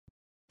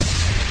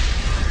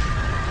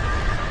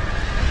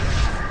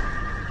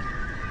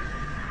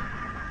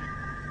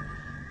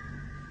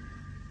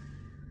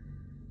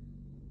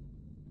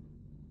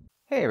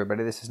Hey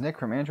everybody, this is Nick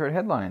from Android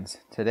Headlines.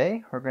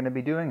 Today we're going to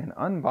be doing an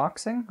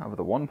unboxing of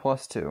the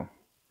OnePlus 2.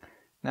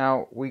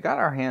 Now, we got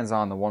our hands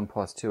on the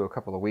OnePlus 2 a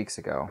couple of weeks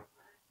ago,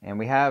 and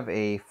we have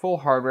a full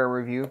hardware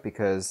review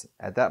because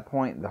at that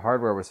point the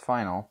hardware was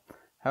final.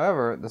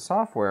 However, the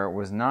software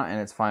was not in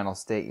its final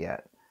state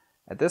yet.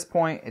 At this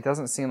point, it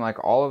doesn't seem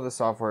like all of the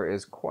software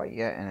is quite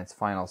yet in its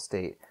final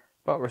state,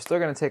 but we're still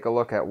going to take a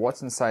look at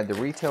what's inside the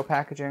retail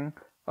packaging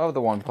of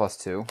the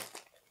OnePlus 2.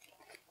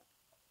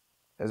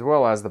 As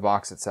well as the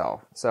box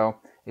itself. So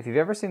if you've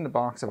ever seen the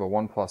box of a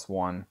OnePlus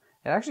One,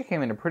 it actually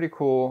came in a pretty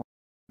cool,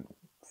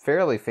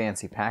 fairly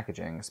fancy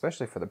packaging,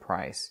 especially for the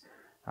price.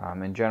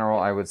 In general,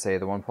 I would say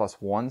the OnePlus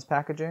One's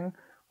packaging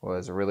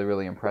was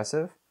really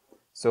impressive.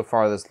 So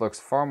far, this looks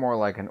far more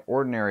like an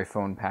ordinary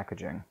phone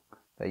packaging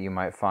that you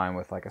might find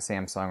with like a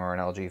Samsung or an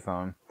LG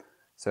phone.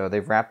 So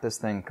they've wrapped this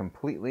thing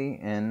completely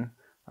in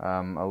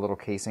a little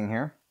casing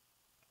here.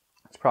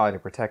 It's probably to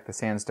protect the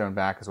sandstone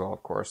back as well,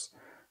 of course.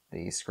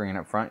 The screen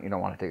up front, you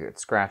don't want it to get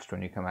scratched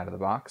when you come out of the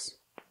box.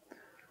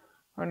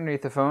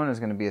 Underneath the phone is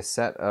going to be a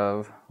set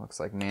of, looks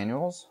like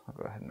manuals. I'll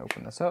go ahead and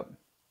open this up.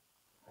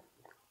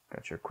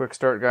 Got your quick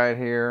start guide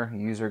here,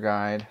 user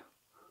guide.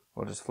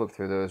 We'll just flip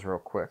through those real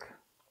quick.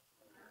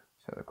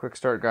 So the quick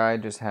start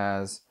guide just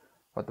has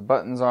what the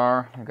buttons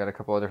are. I've got a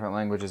couple of different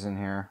languages in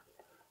here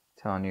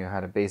telling you how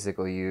to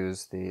basically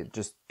use the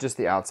just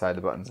the outside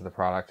the buttons of the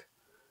product.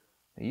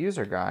 The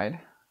user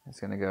guide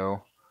is going to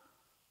go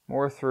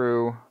more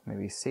through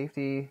maybe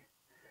safety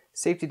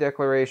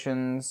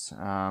declarations.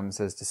 It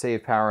says to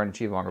save power and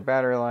achieve longer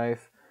battery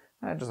life.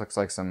 It just looks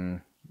like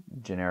some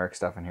generic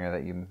stuff in here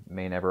that you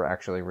may never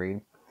actually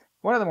read.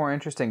 One of the more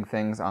interesting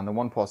things on the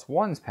OnePlus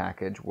One's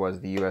package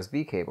was the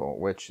USB cable,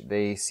 which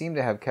they seem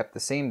to have kept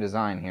the same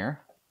design here.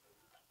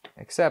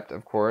 Except,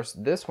 of course,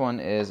 this one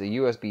is a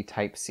USB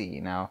Type-C.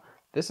 Now,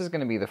 this is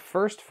going to be the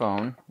first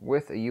phone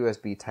with a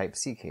USB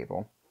Type-C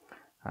cable.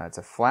 It's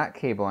a flat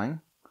cabling.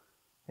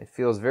 It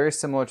feels very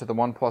similar to the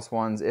OnePlus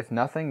Ones. If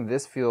nothing,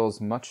 this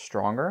feels much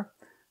stronger.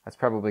 That's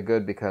probably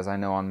good because I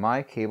know on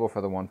my cable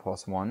for the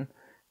OnePlus One,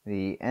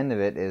 the end of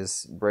it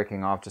is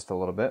breaking off just a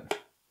little bit.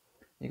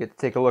 You get to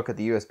take a look at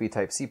the USB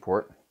Type-C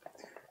port.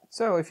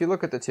 So if you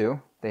look at the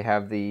two, they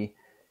have the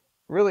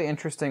really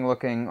interesting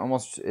looking,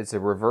 it's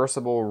a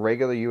reversible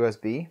regular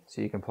USB,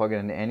 so you can plug it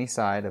into any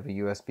side of a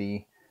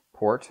USB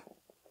port.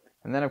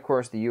 And then of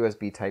course the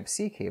USB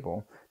Type-C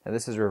cable. Now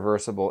this is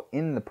reversible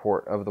in the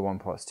port of the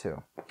OnePlus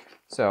 2.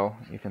 So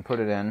you can put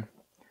it in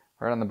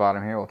right on the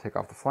bottom here. We'll take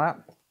off the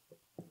flap.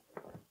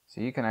 So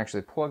you can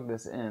actually plug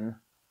this in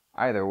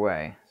either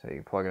way. So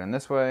you plug it in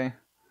this way,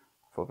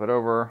 flip it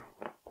over,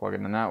 plug it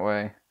in that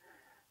way.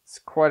 It's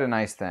quite a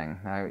nice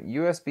thing. Now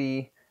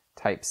USB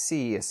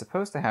Type-C is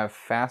supposed to have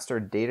faster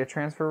data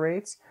transfer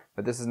rates,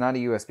 but this is not a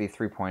USB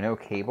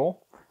 3.0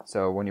 cable.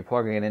 So when you're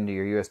plugging it into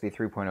your USB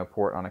 3.0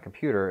 port on a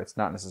computer, it's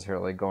not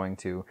necessarily going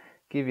to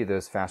give you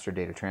those faster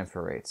data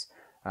transfer rates.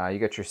 You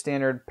got your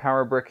standard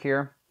power brick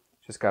here.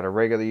 Just got a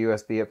regular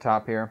USB up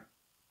top here.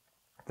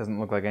 Doesn't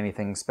look like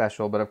anything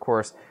special, but of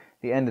course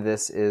the end of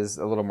this is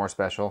a little more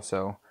special,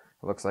 so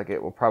it looks like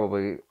it will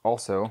probably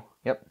also,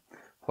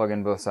 plug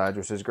in both sides,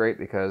 which is great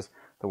because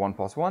the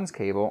OnePlus One's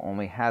cable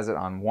only has it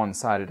on one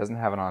side. It doesn't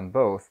have it on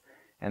both.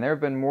 And there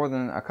have been more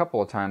than a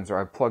couple of times where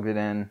I've plugged it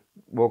in,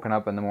 woken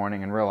up in the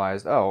morning and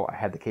realized, oh, I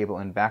had the cable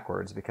in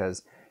backwards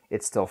because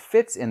it still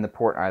fits in the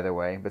port either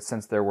way, but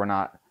since there were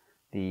not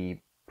the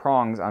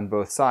prongs on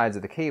both sides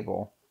of the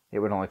cable, it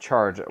would only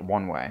charge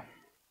one way.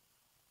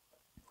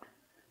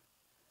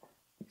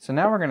 So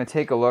now we're going to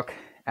take a look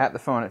at the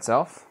phone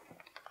itself.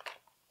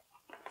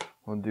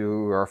 We'll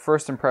do our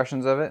first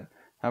impressions of it.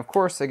 Now, of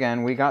course,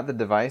 again, we got the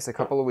device a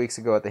couple of weeks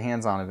ago at the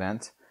hands-on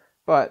event,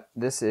 but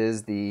this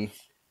is the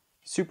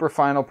super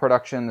final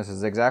production. This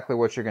is exactly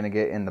what you're going to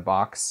get in the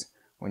box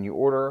when you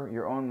order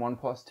your own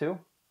OnePlus 2.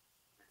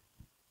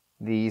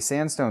 The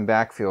sandstone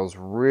back feels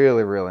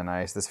really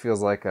nice. This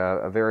feels like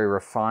a very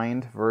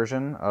refined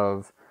version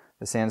of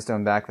the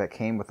sandstone back that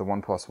came with the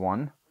OnePlus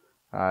One.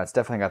 It's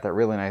definitely got that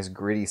really nice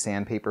gritty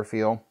sandpaper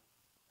feel.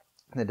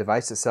 The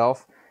device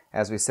itself,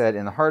 as we said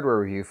in the hardware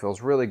review,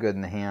 feels really good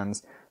in the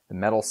hands. The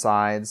metal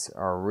sides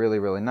are really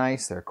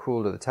nice. They're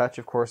cool to the touch,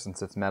 of course,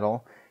 since it's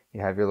metal.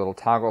 You have your little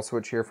toggle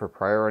switch here for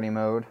priority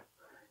mode.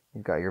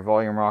 You've got your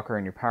volume rocker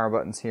and your power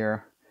buttons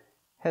here.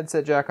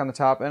 Headset jack on the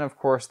top, and of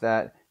course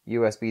that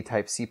USB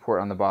Type-C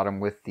port on the bottom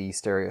with the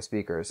stereo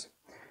speakers.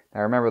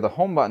 Now remember, the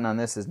home button on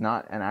this is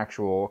not an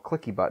actual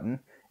clicky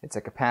button. It's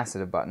a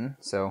capacitive button.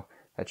 So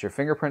that's your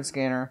fingerprint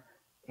scanner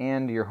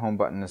and your home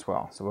button as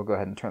well. So we'll go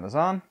ahead and turn this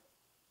on.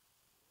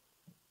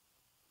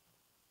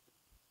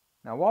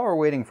 Now while we're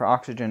waiting for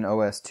Oxygen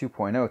OS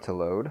 2.0 to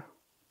load,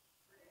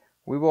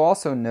 we will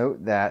also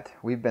note that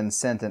we've been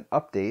sent an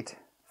update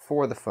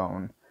for the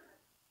phone.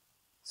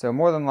 So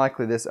more than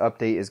likely this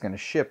update is going to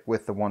ship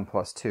with the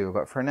OnePlus 2,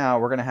 but for now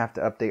we're going to have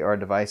to update our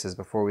devices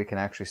before we can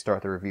actually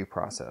start the review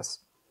process.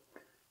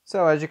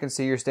 So as you can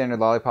see, your standard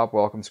Lollipop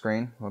welcome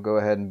screen. We'll go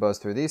ahead and buzz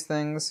through these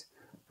things.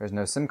 There's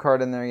no SIM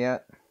card in there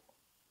yet.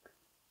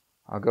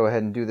 I'll go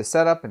ahead and do the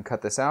setup and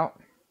cut this out.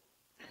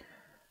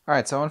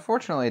 Alright, so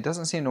unfortunately it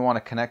doesn't seem to want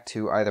to connect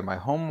to either my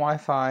home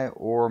Wi-Fi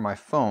or my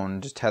phone,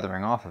 just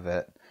tethering off of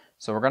it.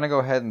 So we're going to go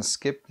ahead and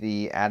skip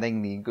the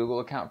adding the Google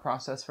account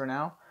process for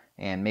now,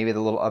 and maybe the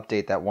little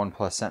update that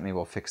OnePlus sent me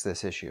will fix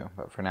this issue.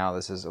 But for now,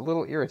 this is a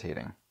little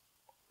irritating.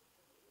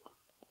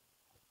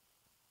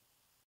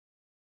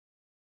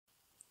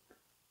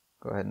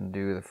 Go ahead and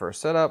do the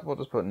first setup. We'll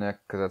just put Nick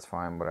because that's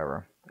fine,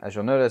 whatever. As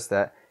you'll notice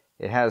that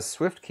it has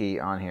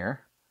SwiftKey on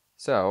here.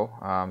 So,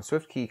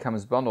 SwiftKey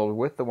comes bundled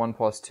with the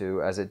OnePlus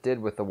 2 as it did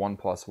with the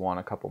OnePlus One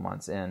a couple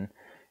months in.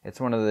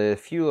 It's one of the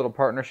few little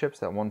partnerships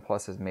that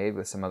OnePlus has made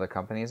with some other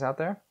companies out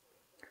there.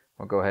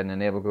 We'll go ahead and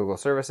enable Google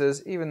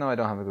services. Even though I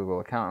don't have a Google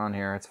account on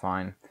here, it's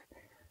fine.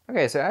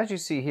 Okay, so as you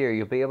see here,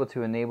 you'll be able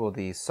to enable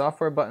the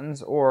software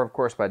buttons, or of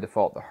course by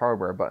default the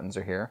hardware buttons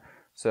are here.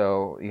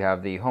 So you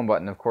have the home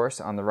button, of course.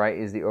 On the right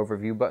is the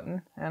overview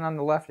button, and on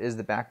the left is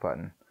the back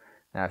button.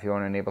 Now if you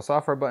want to enable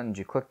software buttons,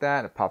 you click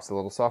that, it pops the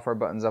little software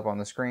buttons up on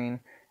the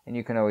screen, and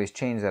you can always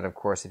change that, of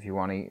course, if you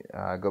want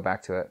to go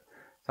back to it.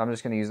 So I'm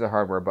just going to use the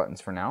hardware buttons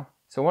for now.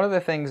 So one of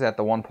the things that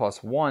the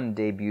OnePlus One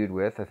debuted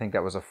with, I think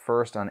that was a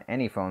first on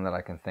any phone that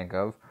I can think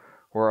of,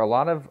 were a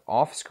lot of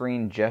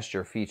off-screen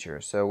gesture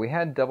features. So we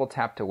had double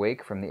tap to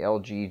wake from the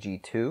LG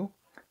G2,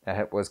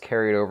 that was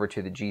carried over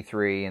to the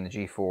G3 and the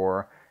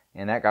G4,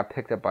 and that got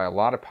picked up by a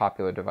lot of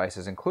popular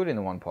devices, including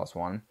the OnePlus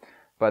One.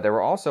 But there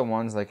were also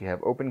ones like you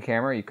have open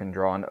camera, you can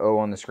draw an O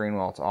on the screen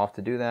while it's off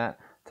to do that,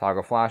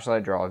 toggle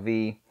flashlight, draw a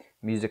V,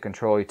 music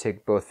control, you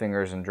take both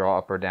fingers and draw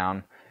up or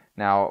down.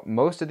 Now,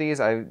 most of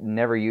these I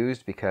never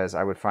used because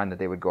I would find that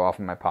they would go off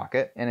in my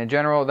pocket, and in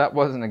general, that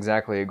wasn't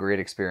exactly a great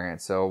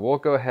experience. So we'll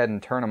go ahead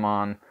and turn them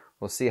on,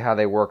 we'll see how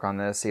they work on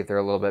this, see if they're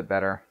a little bit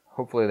better.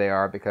 Hopefully they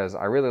are, because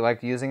I really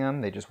liked using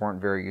them, they just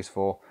weren't very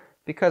useful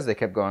because they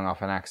kept going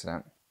off on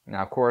accident.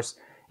 Now, of course,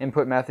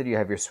 input method, you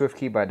have your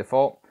SwiftKey by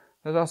default.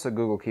 There's also a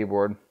Google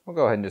keyboard. We'll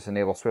go ahead and just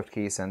enable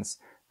SwiftKey since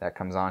that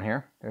comes on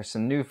here. There's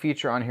some new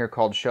feature on here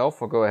called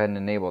Shelf. We'll go ahead and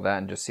enable that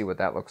and just see what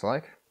that looks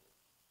like.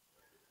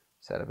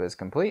 Setup is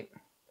complete.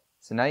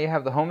 So now you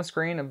have the home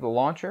screen of the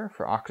launcher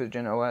for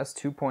Oxygen OS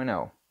 2.0.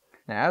 Now,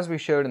 as we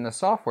showed in the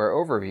software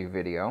overview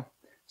video,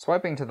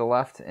 swiping to the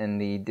left in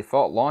the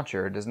default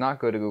launcher does not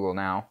go to Google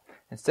Now.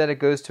 Instead, it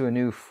goes to a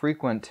new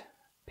frequent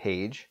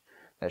page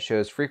that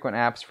shows frequent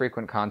apps,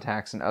 frequent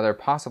contacts, and other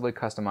possibly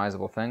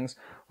customizable things.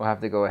 We'll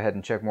have to go ahead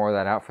and check more of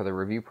that out for the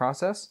review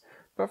process.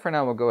 But for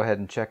now, we'll go ahead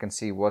and check and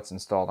see what's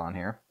installed on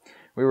here.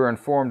 We were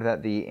informed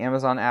that the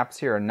Amazon apps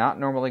here are not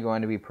normally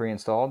going to be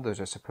pre-installed. Those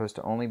are supposed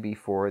to only be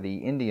for the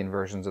Indian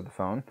versions of the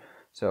phone.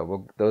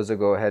 So those will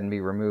go ahead and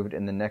be removed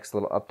in the next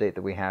little update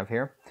that we have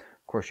here.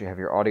 Of course, you have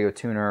your audio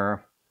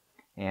tuner,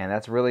 and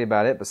that's really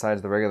about it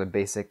besides the regular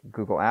basic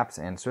Google apps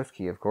and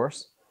SwiftKey, of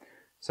course.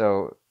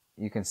 So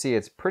you can see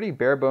it's pretty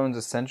bare bones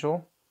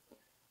essential.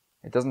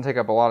 It doesn't take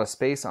up a lot of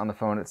space on the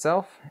phone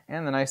itself,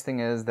 and the nice thing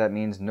is that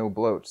means no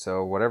bloat,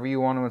 so whatever you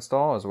want to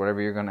install is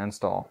whatever you're going to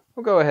install.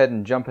 We'll go ahead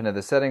and jump into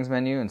the settings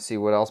menu and see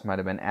what else might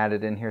have been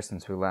added in here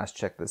since we last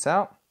checked this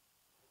out.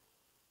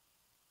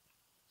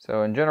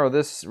 So in general,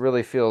 this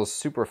really feels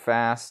super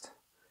fast.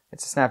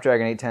 It's a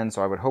Snapdragon 810,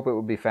 so I would hope it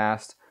would be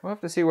fast. We'll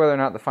have to see whether or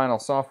not the final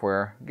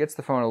software gets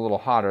the phone a little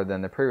hotter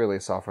than the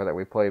pre-release software that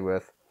we played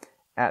with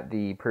at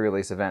the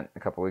pre-release event a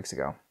couple weeks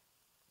ago.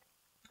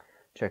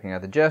 Checking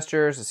out the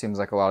gestures, it seems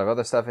like a lot of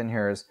other stuff in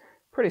here is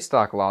pretty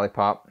stock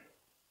lollipop.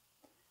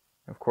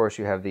 Of course,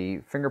 you have the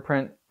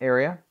fingerprint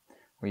area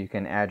where you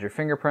can add your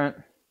fingerprint.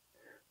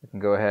 We can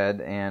go ahead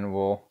and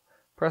we'll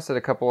press it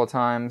a couple of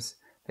times.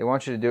 They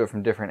want you to do it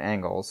from different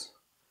angles.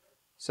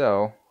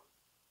 So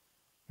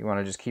you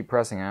want to just keep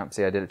pressing it.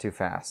 See, I did it too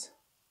fast.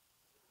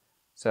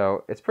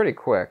 So it's pretty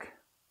quick,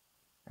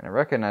 and it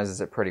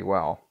recognizes it pretty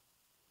well.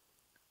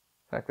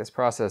 In fact, this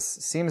process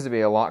seems to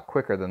be a lot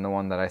quicker than the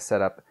one that I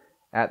set up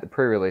at the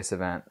pre-release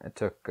event. It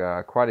took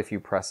quite a few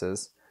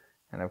presses,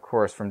 and of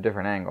course from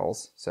different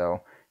angles.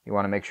 So you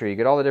want to make sure you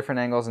get all the different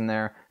angles in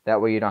there.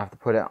 That way you don't have to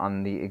put it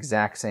on the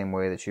exact same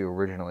way that you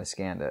originally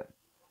scanned it.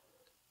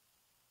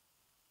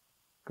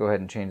 Go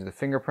ahead and change the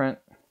fingerprint.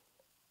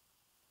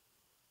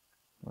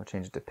 We'll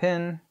change it to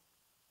pin.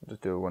 We'll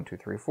just do a 1, 2,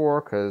 3,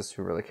 4 because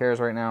who really cares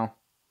right now?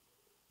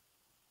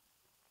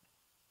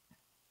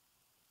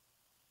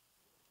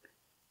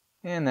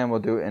 And then we'll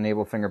do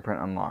enable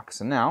fingerprint unlock.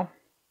 So now,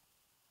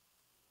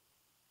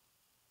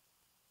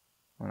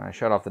 when I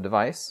shut off the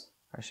device,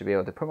 I should be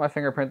able to put my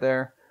fingerprint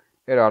there,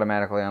 it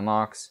automatically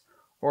unlocks.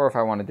 Or if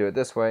I want to do it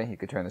this way, you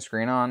could turn the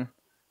screen on,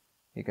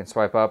 you can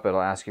swipe up,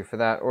 it'll ask you for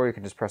that, or you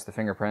can just press the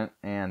fingerprint,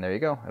 and there you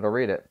go, it'll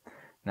read it.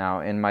 Now,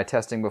 in my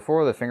testing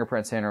before, the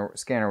fingerprint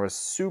scanner was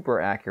super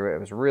accurate,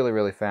 it was really,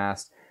 really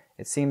fast.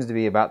 It seems to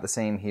be about the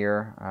same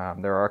here.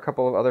 There are a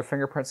couple of other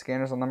fingerprint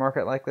scanners on the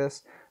market like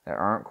this that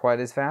aren't quite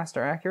as fast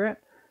or accurate.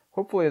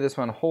 Hopefully this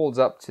one holds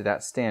up to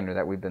that standard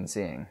that we've been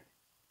seeing.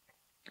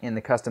 In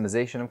the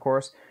customization, of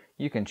course,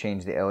 you can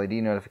change the LED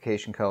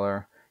notification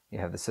color. You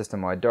have the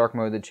system-wide dark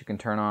mode that you can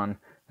turn on.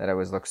 That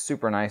always looks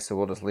super nice, so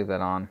we'll just leave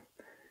that on.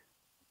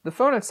 The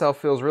phone itself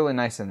feels really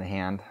nice in the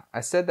hand.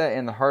 I said that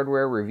in the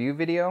hardware review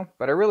video,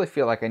 but I really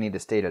feel like I need to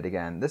state it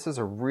again. This is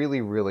a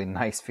really, really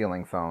nice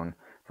feeling phone.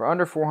 For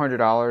under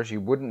 $400, you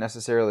wouldn't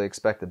necessarily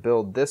expect to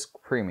build this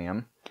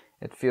premium.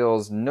 It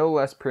feels no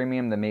less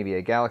premium than maybe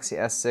a Galaxy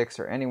S6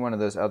 or any one of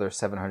those other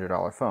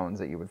 $700 phones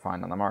that you would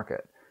find on the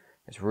market.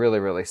 It's really,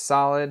 really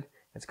solid.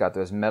 It's got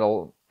those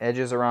metal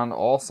edges around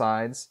all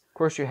sides. Of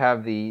course, you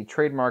have the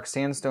trademark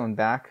sandstone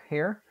back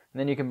here,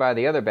 and then you can buy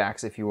the other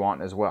backs if you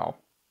want as well.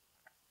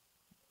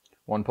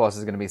 OnePlus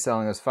is going to be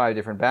selling those 5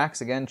 different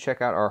backs. Again,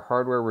 check out our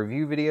hardware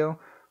review video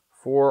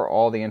for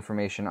all the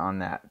information on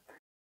that.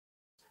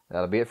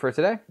 That'll be it for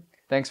today.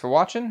 Thanks for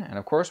watching, and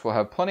of course, we'll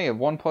have plenty of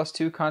OnePlus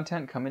 2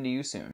 content coming to you soon.